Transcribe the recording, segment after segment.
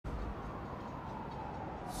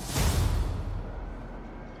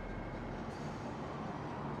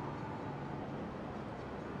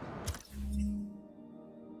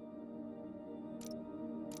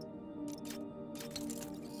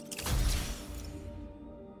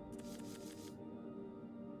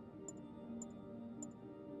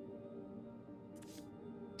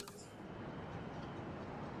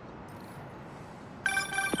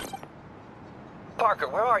Parker,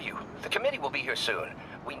 where are you? The committee will be here soon.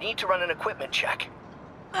 We need to run an equipment check.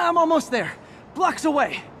 I'm almost there. Blocks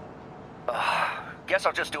away. Guess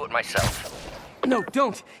I'll just do it myself. No,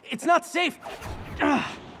 don't. It's not safe.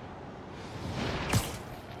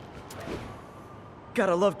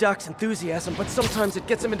 Gotta love Doc's enthusiasm, but sometimes it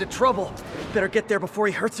gets him into trouble. Better get there before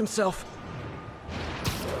he hurts himself.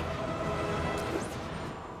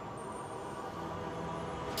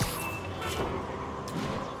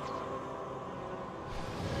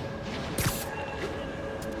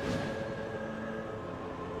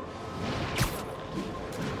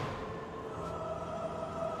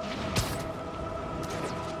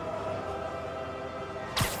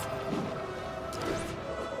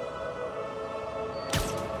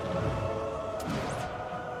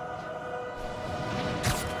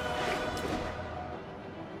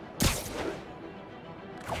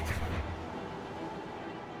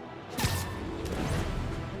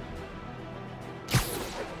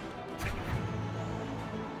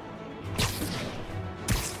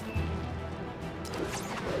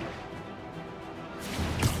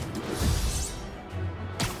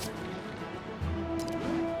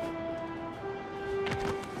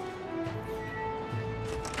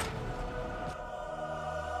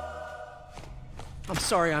 I'm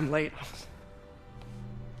sorry I'm late.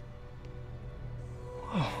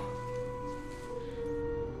 Oh.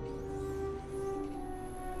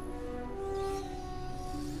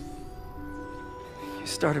 You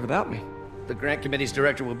started without me. The grant committee's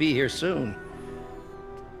director will be here soon.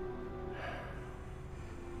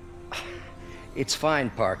 It's fine,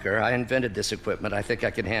 Parker. I invented this equipment. I think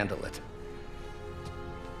I can handle it.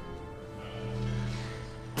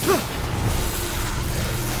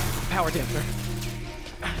 Power dampener.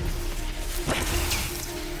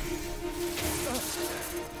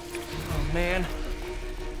 Oh, man.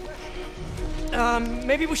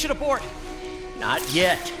 Maybe we should abort. Not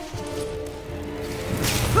yet.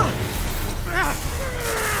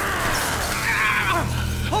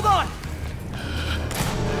 Hold on!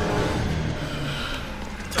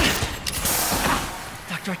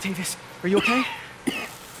 Dr. Octavius, are you okay?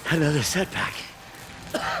 Another setback.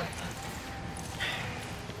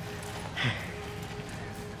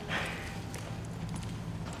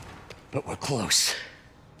 But we're close.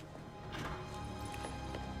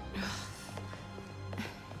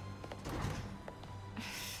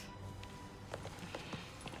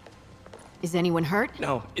 Is anyone hurt?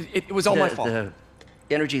 No, it was all my fault. The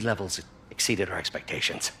energy levels exceeded our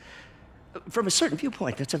expectations. From a certain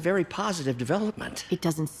viewpoint, that's a very positive development. It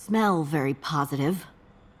doesn't smell very positive.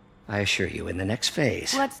 I assure you, in the next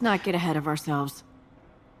phase... Let's not get ahead of ourselves.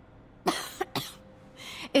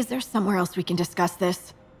 Is there somewhere else we can discuss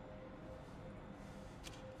this?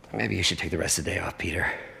 Maybe you should take the rest of the day off,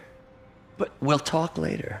 Peter. But we'll talk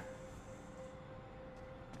later.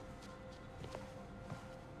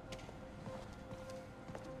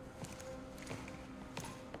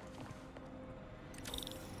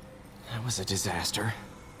 that was a disaster.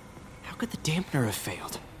 How could the dampener have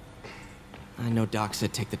failed? I know Doc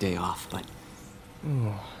said take the day off, but...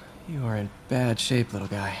 Ooh, you are in bad shape, little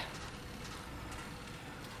guy.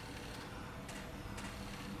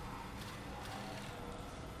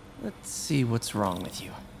 Let's see what's wrong with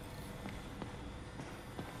you.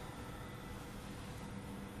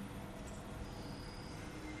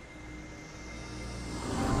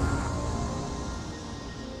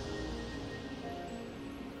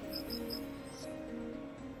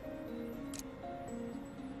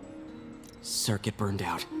 Circuit burned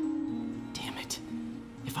out. Damn it.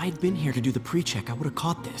 If I had been here to do the pre-check, I would have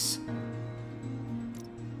caught this.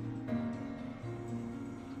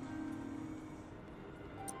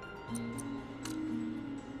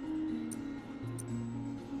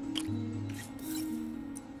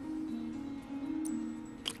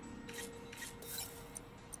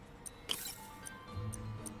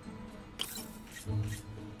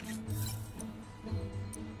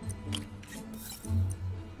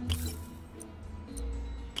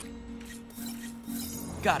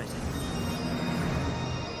 Got it.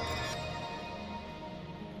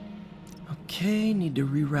 Okay, need to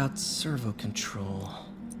reroute servo control.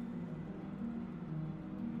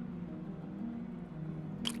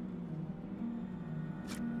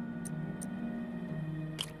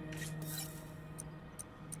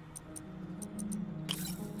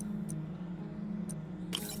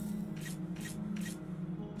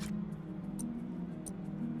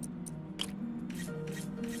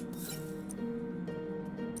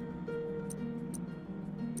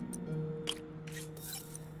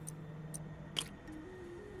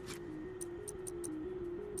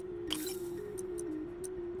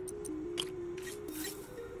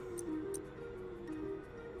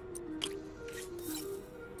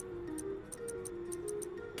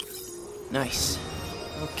 Nice.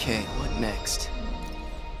 Okay, what next?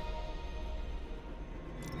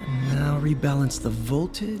 And now rebalance the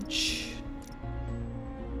voltage.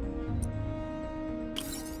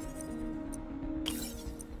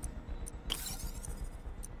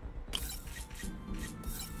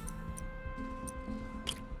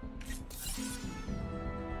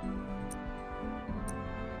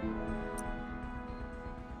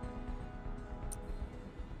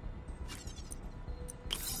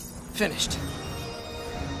 Finished.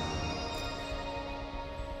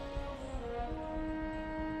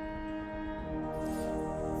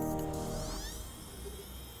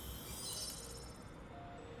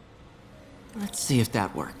 Let's see if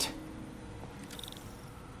that worked.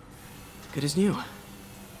 Good as new.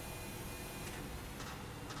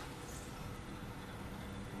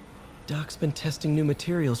 Doc's been testing new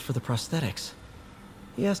materials for the prosthetics.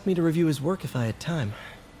 He asked me to review his work if I had time.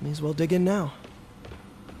 May as well dig in now.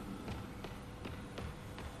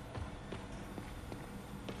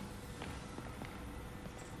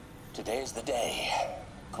 Today's the day.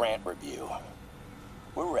 Grant review.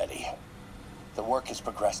 We're ready. The work has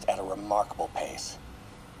progressed at a remarkable pace.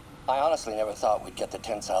 I honestly never thought we'd get the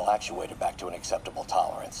tensile actuator back to an acceptable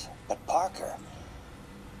tolerance. But Parker,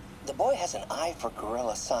 the boy has an eye for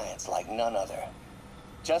guerrilla science like none other.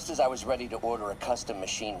 Just as I was ready to order a custom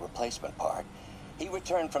machine replacement part, he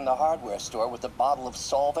returned from the hardware store with a bottle of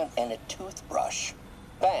solvent and a toothbrush.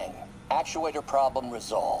 Bang! Actuator problem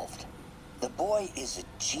resolved. The boy is a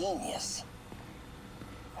genius.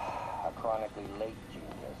 A chronically late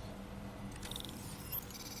genius.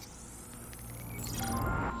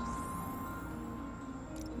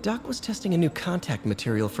 Doc was testing a new contact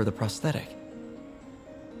material for the prosthetic.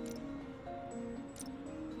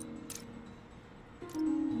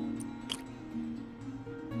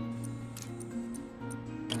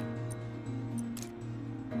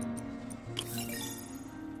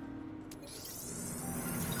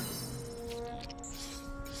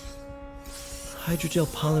 Hydrogel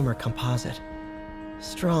polymer composite.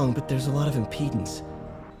 Strong, but there's a lot of impedance.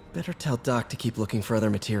 Better tell Doc to keep looking for other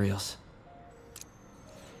materials.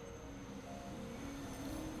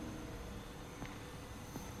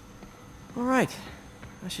 All right.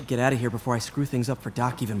 I should get out of here before I screw things up for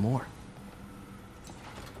Doc even more.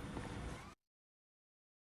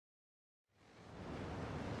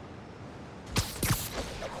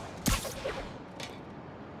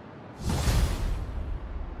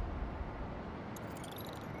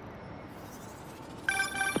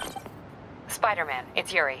 Spiderman,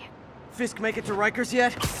 it's Yuri. Fisk make it to Rikers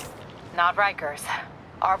yet? Not Rikers.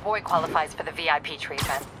 Our boy qualifies for the VIP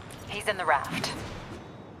treatment. He's in the raft.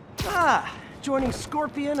 Ah, joining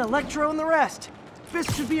Scorpion, Electro, and the rest.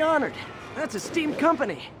 Fisk should be honored. That's a steamed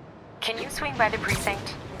company. Can you swing by the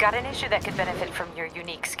precinct? Got an issue that could benefit from your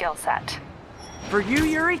unique skill set. For you,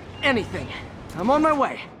 Yuri, anything. I'm on my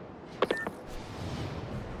way.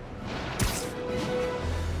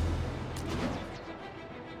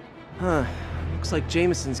 Huh. Looks like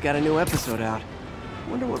Jameson's got a new episode out.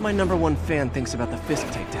 Wonder what my #1 fan thinks about the Fisk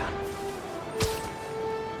takedown.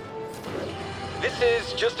 This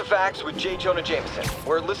is Just the Facts with J. Jonah Jameson,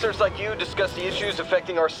 where listeners like you discuss the issues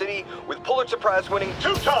affecting our city with Pulitzer Prize-winning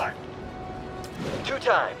two-time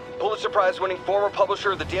Pulitzer Prize-winning former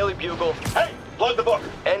publisher of the Daily Bugle. Hey, plug the book.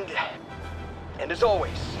 And as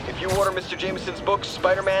always, if you order Mr. Jameson's book,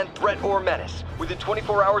 Spiderman, Threat or Menace, within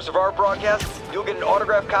 24 hours of our broadcast, you'll get an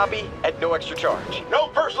autographed copy at no extra charge. No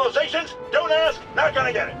personalizations, don't ask, not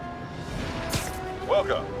gonna get it.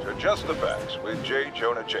 Welcome to Just the Facts with J.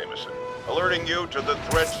 Jonah Jameson, alerting you to the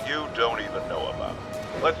threats you don't even know about.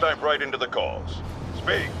 Let's dive right into the calls.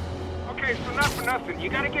 Speak. Okay, so not for nothing. You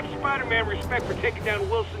gotta give Spider-Man respect for taking down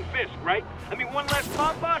Wilson Fisk, right? I mean, one less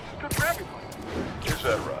mob boss is good for everybody. Is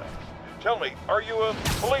that right? Tell me, are you a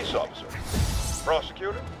police officer?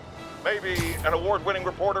 Prosecutor? Maybe an award-winning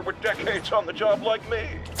reporter with decades on the job like me?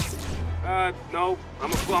 No,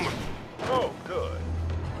 I'm a plumber. Oh, good.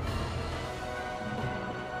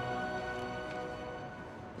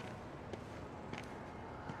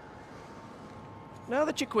 Now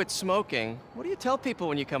that you quit smoking, what do you tell people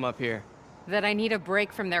when you come up here? That I need a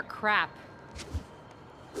break from their crap.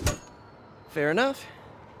 Fair enough.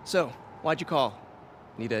 So, why'd you call?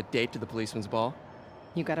 Need a date to the policeman's ball?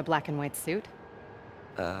 You got a black and white suit?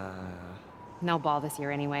 No ball this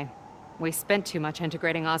year anyway. We spent too much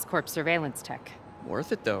integrating Oscorp's surveillance tech.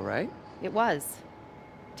 Worth it though, right? It was.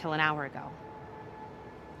 Till an hour ago.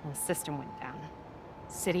 The system went down.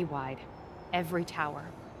 Citywide. Every tower.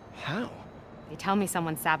 How? They tell me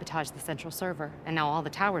someone sabotaged the central server, and now all the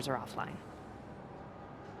towers are offline.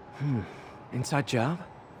 Inside job?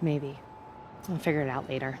 Maybe. I'll figure it out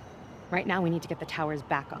later. Right now, we need to get the towers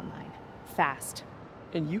back online. Fast.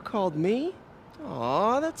 And you called me?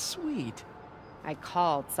 Aw, that's sweet. I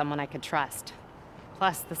called someone I could trust.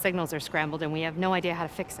 Plus, the signals are scrambled and we have no idea how to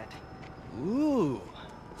fix it. Ooh.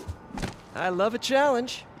 I love a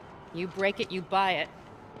challenge. You break it, you buy it.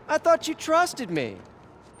 I thought you trusted me.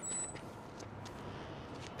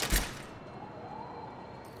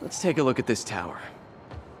 Let's take a look at this tower.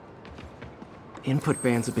 Input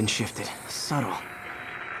bands have been shifted. Subtle.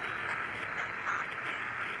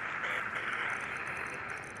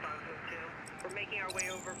 We're making our way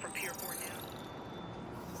over from Pier 4 now.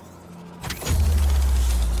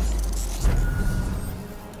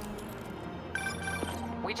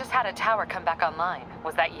 We just had a tower come back online.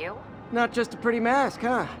 Was that you? Not just a pretty mask,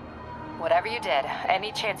 huh? Whatever you did,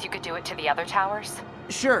 any chance you could do it to the other towers?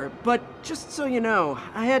 Sure, but just so you know,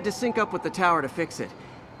 I had to sync up with the tower to fix it.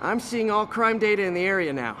 I'm seeing all crime data in the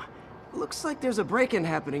area now. Looks like there's a break-in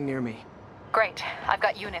happening near me. Great. I've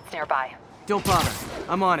got units nearby. Don't bother.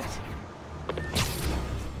 I'm on it.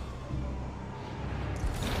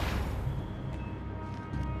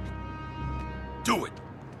 Do it!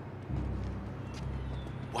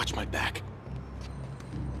 Watch my back.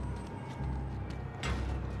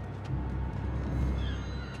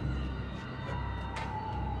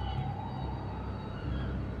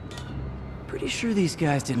 Pretty sure these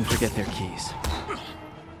guys didn't forget their keys.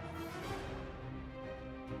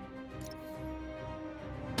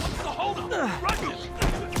 What's the holdup? Run this!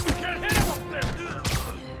 You can't hit him up there!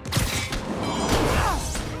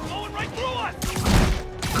 Going right through us!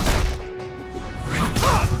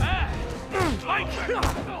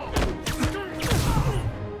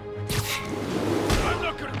 I'm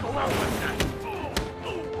not gonna go out like that!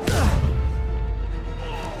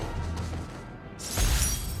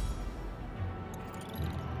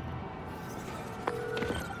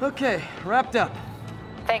 Okay, wrapped up.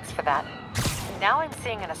 Thanks for that. Now I'm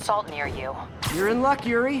seeing an assault near you. You're in luck,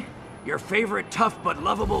 Yuri. Your favorite tough but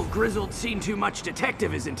lovable, grizzled, seen-too-much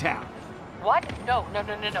detective is in town. What? No.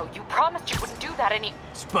 You promised you wouldn't do that any...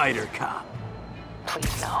 Spider Cop.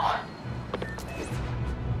 Please, no.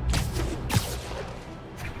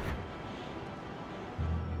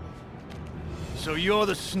 So you're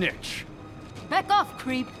the snitch? Back off,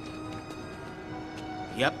 creep.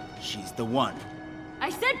 Yep, she's the one. I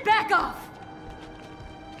said back off!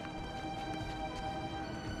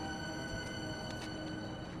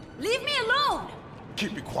 Leave me alone!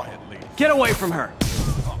 Keep it quiet, lady. Get away from her!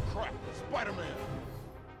 Oh, crap. Spider-Man!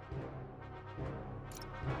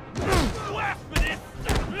 Laugh for this!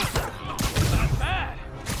 Not bad!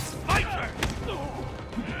 My turn!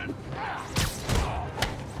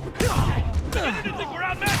 I didn't think we're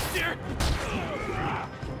outmatched here!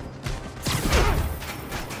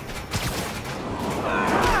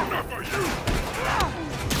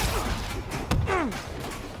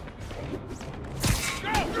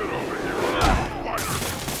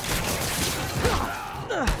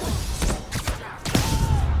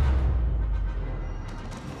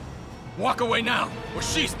 Walk away now, or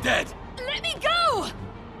she's dead! Let me go!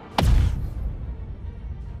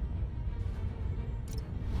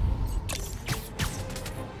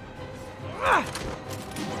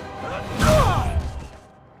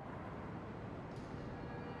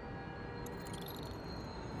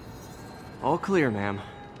 All clear, ma'am.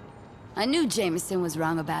 I knew Jameson was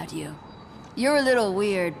wrong about you. You're a little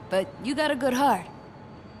weird, but you got a good heart.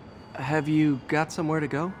 Have you got somewhere to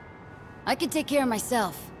go? I can take care of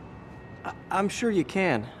myself. I'm sure you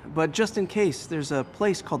can, but just in case, there's a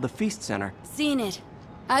place called the Feast Center. Seen it.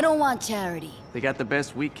 I don't want charity. They got the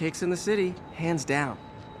best wheat cakes in the city, hands down.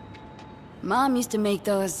 Mom used to make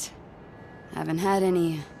those. Haven't had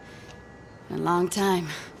any in a long time.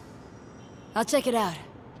 I'll check it out.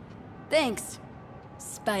 Thanks,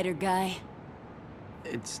 Spider Guy.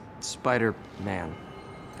 It's Spider-Man.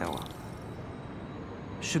 Oh well.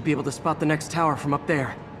 Should be able to spot the next tower from up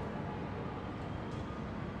there.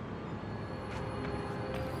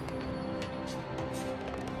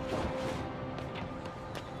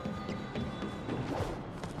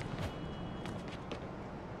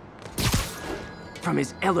 From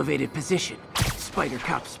his elevated position, Spider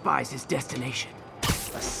Cop spies his destination.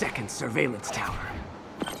 A second surveillance tower.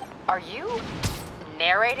 Are you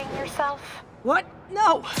narrating yourself? What?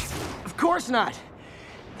 No! Of course not!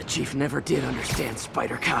 The Chief never did understand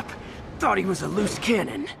Spider Cop. Thought he was a loose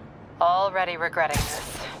cannon. Already regretting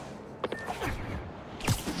this.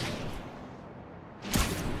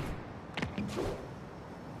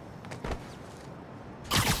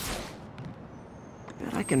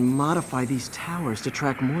 Bet I can modify these towers to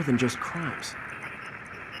track more than just crimes.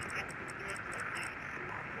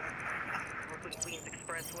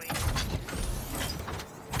 Expressway.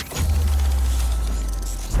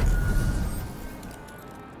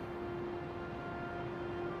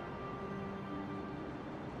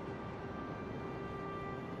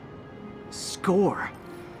 Score.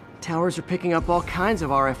 Towers are picking up all kinds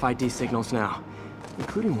of RFID signals now,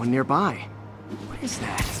 including one nearby. What is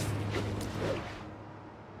that?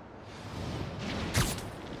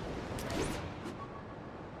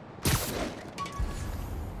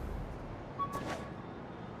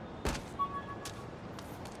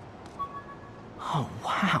 Oh,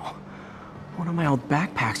 wow. One of my old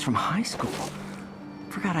backpacks from high school.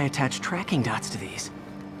 Forgot I attached tracking dots to these.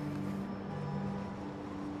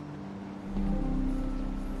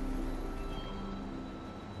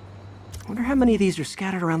 Wonder how many of these are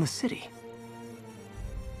scattered around the city.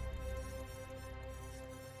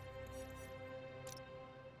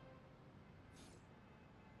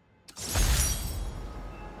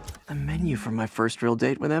 The menu from my first real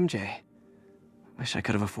date with MJ. Wish I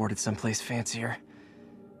could have afforded someplace fancier,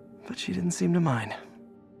 but she didn't seem to mind.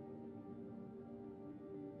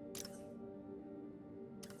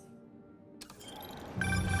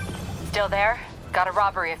 Still there? Got a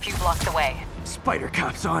robbery a few blocks away. Spider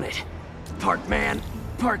Cop's on it. Part man,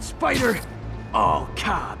 part spider, all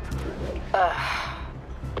cop.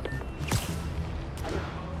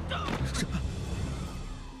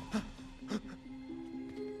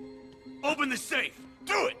 Open the safe!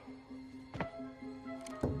 Do it!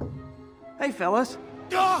 Hey, fellas.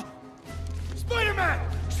 Ah! Spider-Man!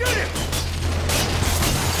 Shoot him!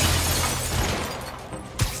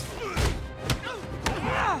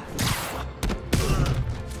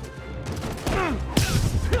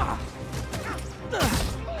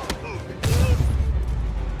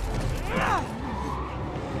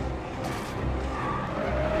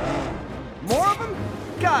 More of them?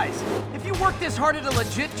 Guys, if you worked this hard at a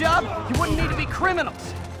legit job, you wouldn't need to be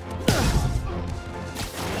criminals.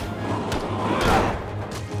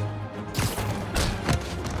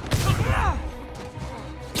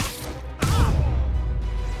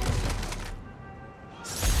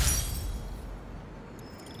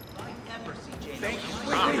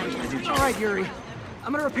 All right, Yuri.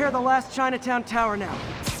 I'm gonna repair the last Chinatown tower now.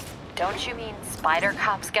 Don't you mean Spider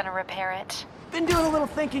Cop's gonna repair it? Been doing a little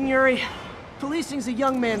thinking, Yuri. Policing's a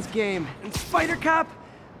young man's game, and Spider Cop,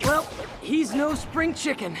 well, he's no spring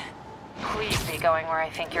chicken. Please be going where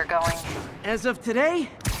I think you're going. As of today,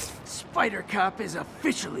 Spider Cop is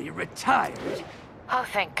officially retired. Oh,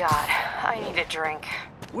 thank God. I need a drink.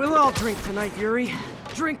 We'll all drink tonight, Yuri.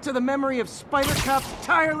 Drink to the memory of Spider Cop's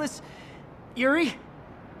tireless... Yuri?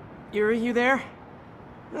 Yuri, you there?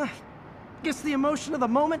 Guess the emotion of the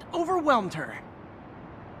moment overwhelmed her.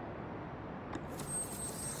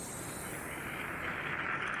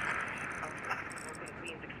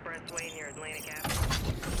 Queens Expressway near Atlantic Avenue.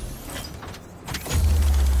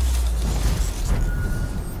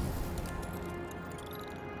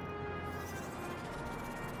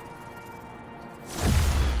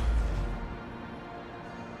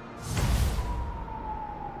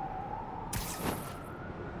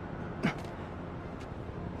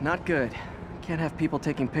 Not good. Can't have people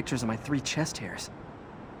taking pictures of my 3 chest hairs.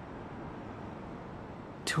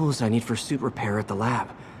 Tools I need for suit repair at the lab.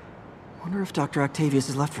 Wonder if Dr. Octavius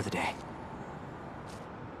is left for the day.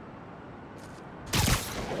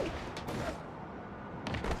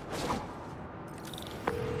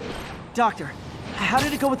 Doctor, how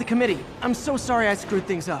did it go with the committee? I'm so sorry I screwed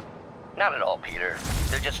things up. Not at all, Peter.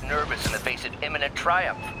 They're just nervous in the face of imminent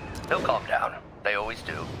triumph. They'll calm down. They always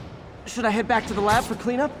do. Should I head back to the lab for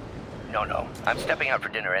cleanup? No. I'm stepping out for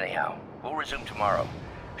dinner anyhow. We'll resume tomorrow.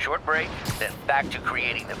 Short break, then back to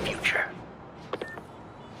creating the future.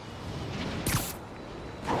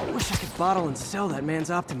 I wish I could bottle and sell that man's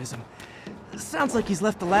optimism. Sounds like he's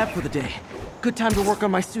left the lab for the day. Good time to work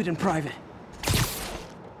on my suit in private.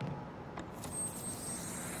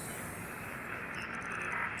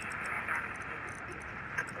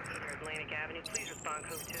 Atlantic Avenue, please respond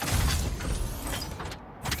code 2.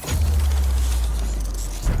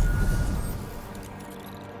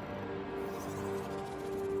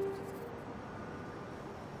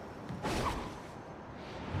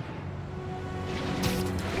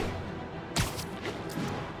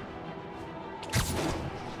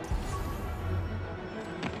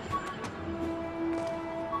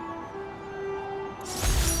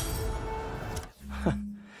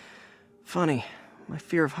 Funny, my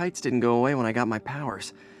fear of heights didn't go away when I got my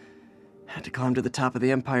powers. Had to climb to the top of the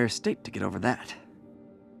Empire State to get over that.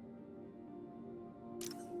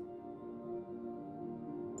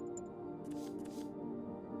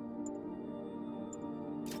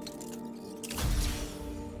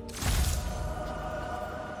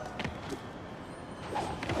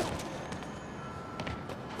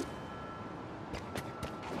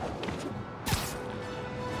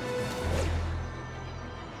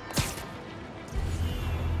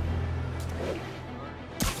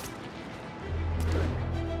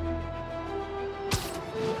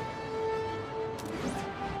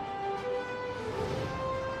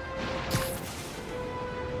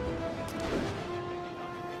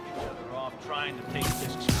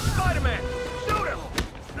 Spider-Man! Shoot him!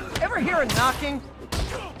 Ever hear a knocking?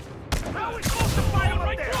 How are we supposed to fight him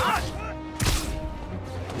up there, huh?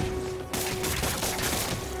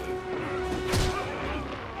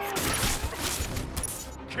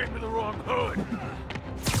 Came to the wrong hood.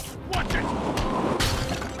 Watch it!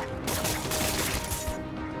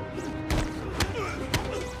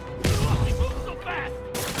 He moves so fast!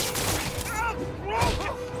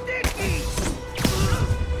 Sticky!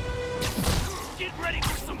 Get ready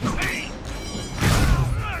for some pain!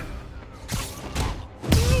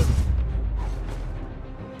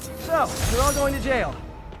 So, you're all going to jail,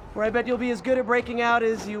 where I bet you'll be as good at breaking out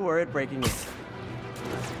as you were at breaking in.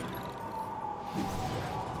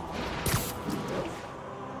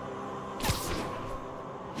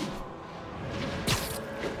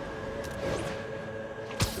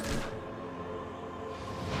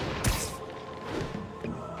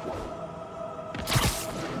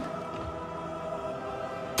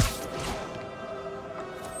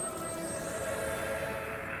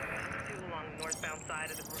 Along the northbound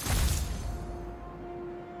side of the room.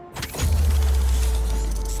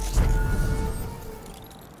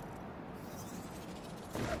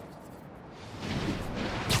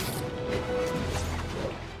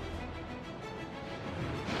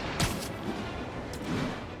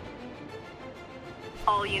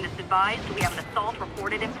 All units advised, we have an assault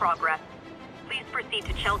reported in progress. Please proceed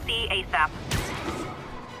to Chelsea ASAP.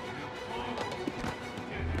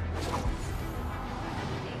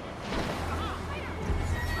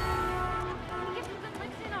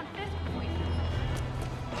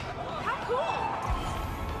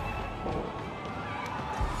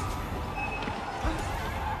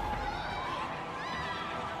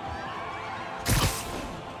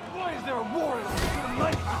 Why is there a war in the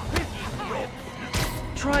light of business with?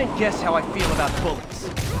 Try and guess how I feel about bullets.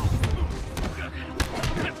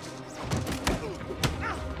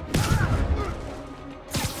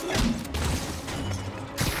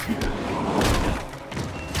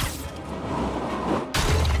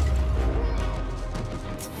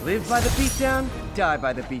 Live by the beatdown, die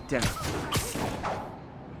by the beatdown.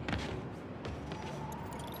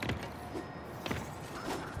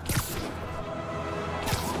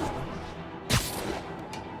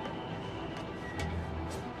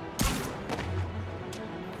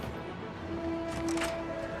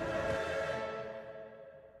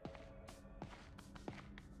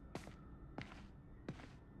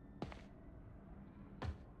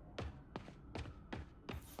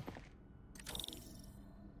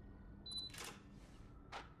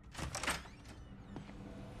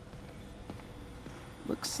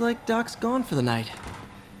 Looks like Doc's gone for the night.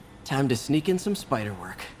 Time to sneak in some spider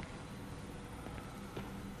work.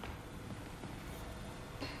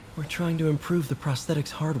 We're trying to improve the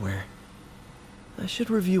prosthetics hardware. I should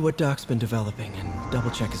review what Doc's been developing and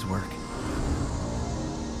double-check his work.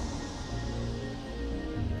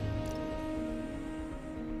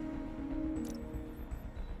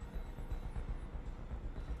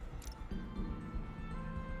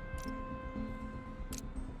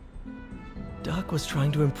 Doc was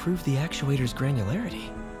trying to improve the actuator's granularity.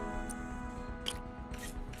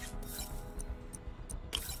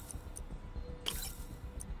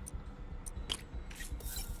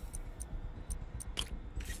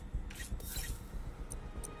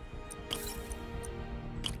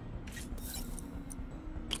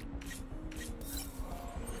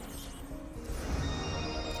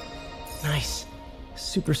 Nice.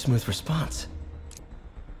 Super smooth response.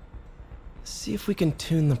 See if we can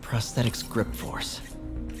tune the prosthetic's grip force.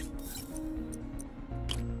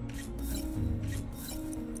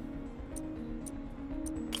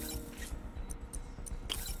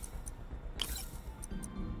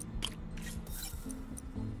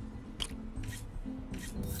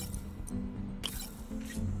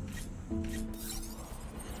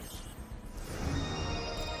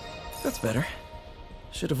 That's better.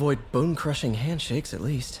 Should avoid bone-crushing handshakes at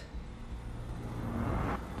least.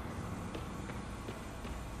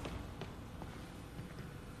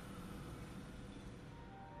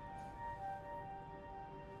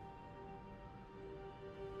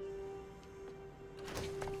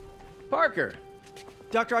 Parker!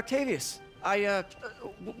 Dr. Octavius,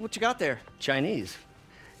 what you got there? Chinese.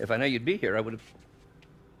 If I know you'd be here, I would have...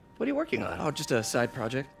 What are you working on? Oh, just a side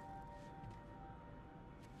project.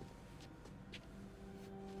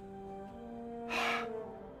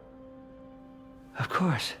 Of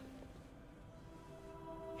course.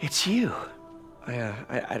 It's you. I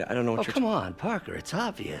don't know what you're... Oh, come on, Parker, it's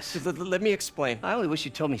obvious. Let me explain. I only wish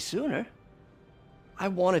you'd told me sooner. I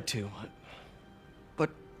wanted to, but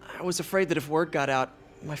I was afraid that if word got out,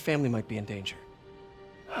 my family might be in danger.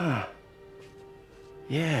 Huh.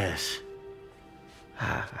 Yes.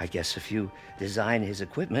 I guess if you design his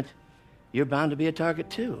equipment, you're bound to be a target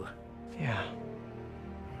too. Yeah.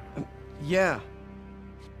 Yeah.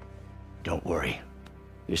 Don't worry.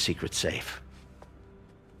 Your secret's safe.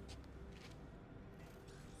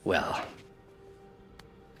 Well,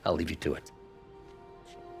 I'll leave you to it.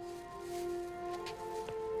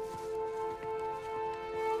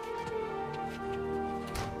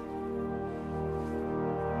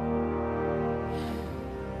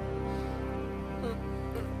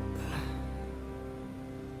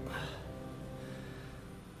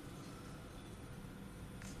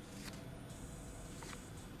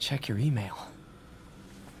 Check your email.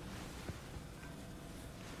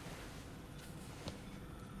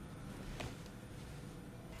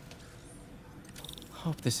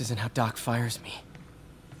 Hope this isn't how Doc fires me.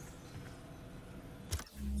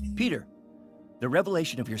 Peter, the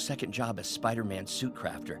revelation of your second job as Spider-Man suit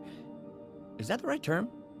crafter, is that the right term?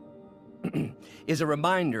 Is a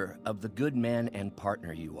reminder of the good man and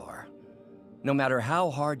partner you are. No matter how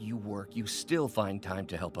hard you work, you still find time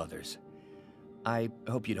to help others. I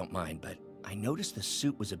hope you don't mind, but I noticed the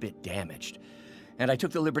suit was a bit damaged, and I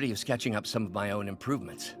took the liberty of sketching up some of my own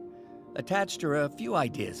improvements. Attached are a few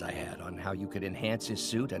ideas I had on how you could enhance his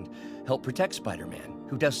suit and help protect Spider-Man,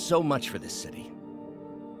 who does so much for this city.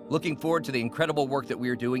 Looking forward to the incredible work that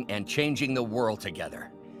we're doing and changing the world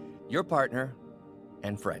together. Your partner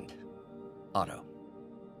and friend, Otto.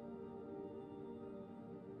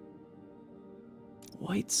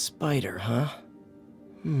 White Spider, huh?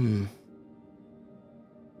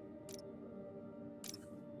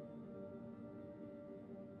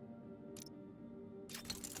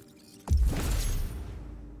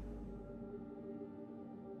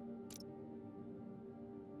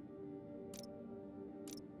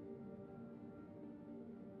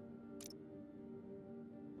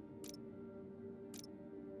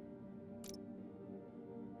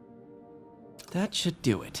 That should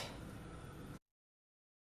do it.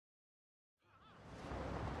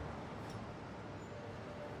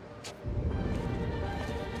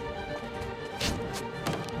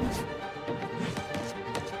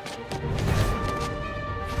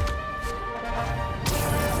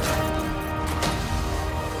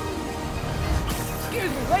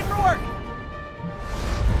 Excuse me, late for work!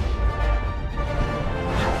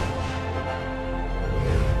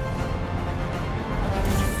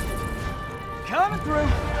 Coming through.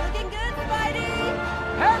 Looking good, Spidey!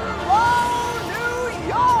 Hello, New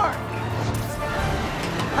York!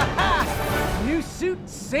 Ha-ha! New suit,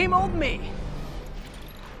 same old me.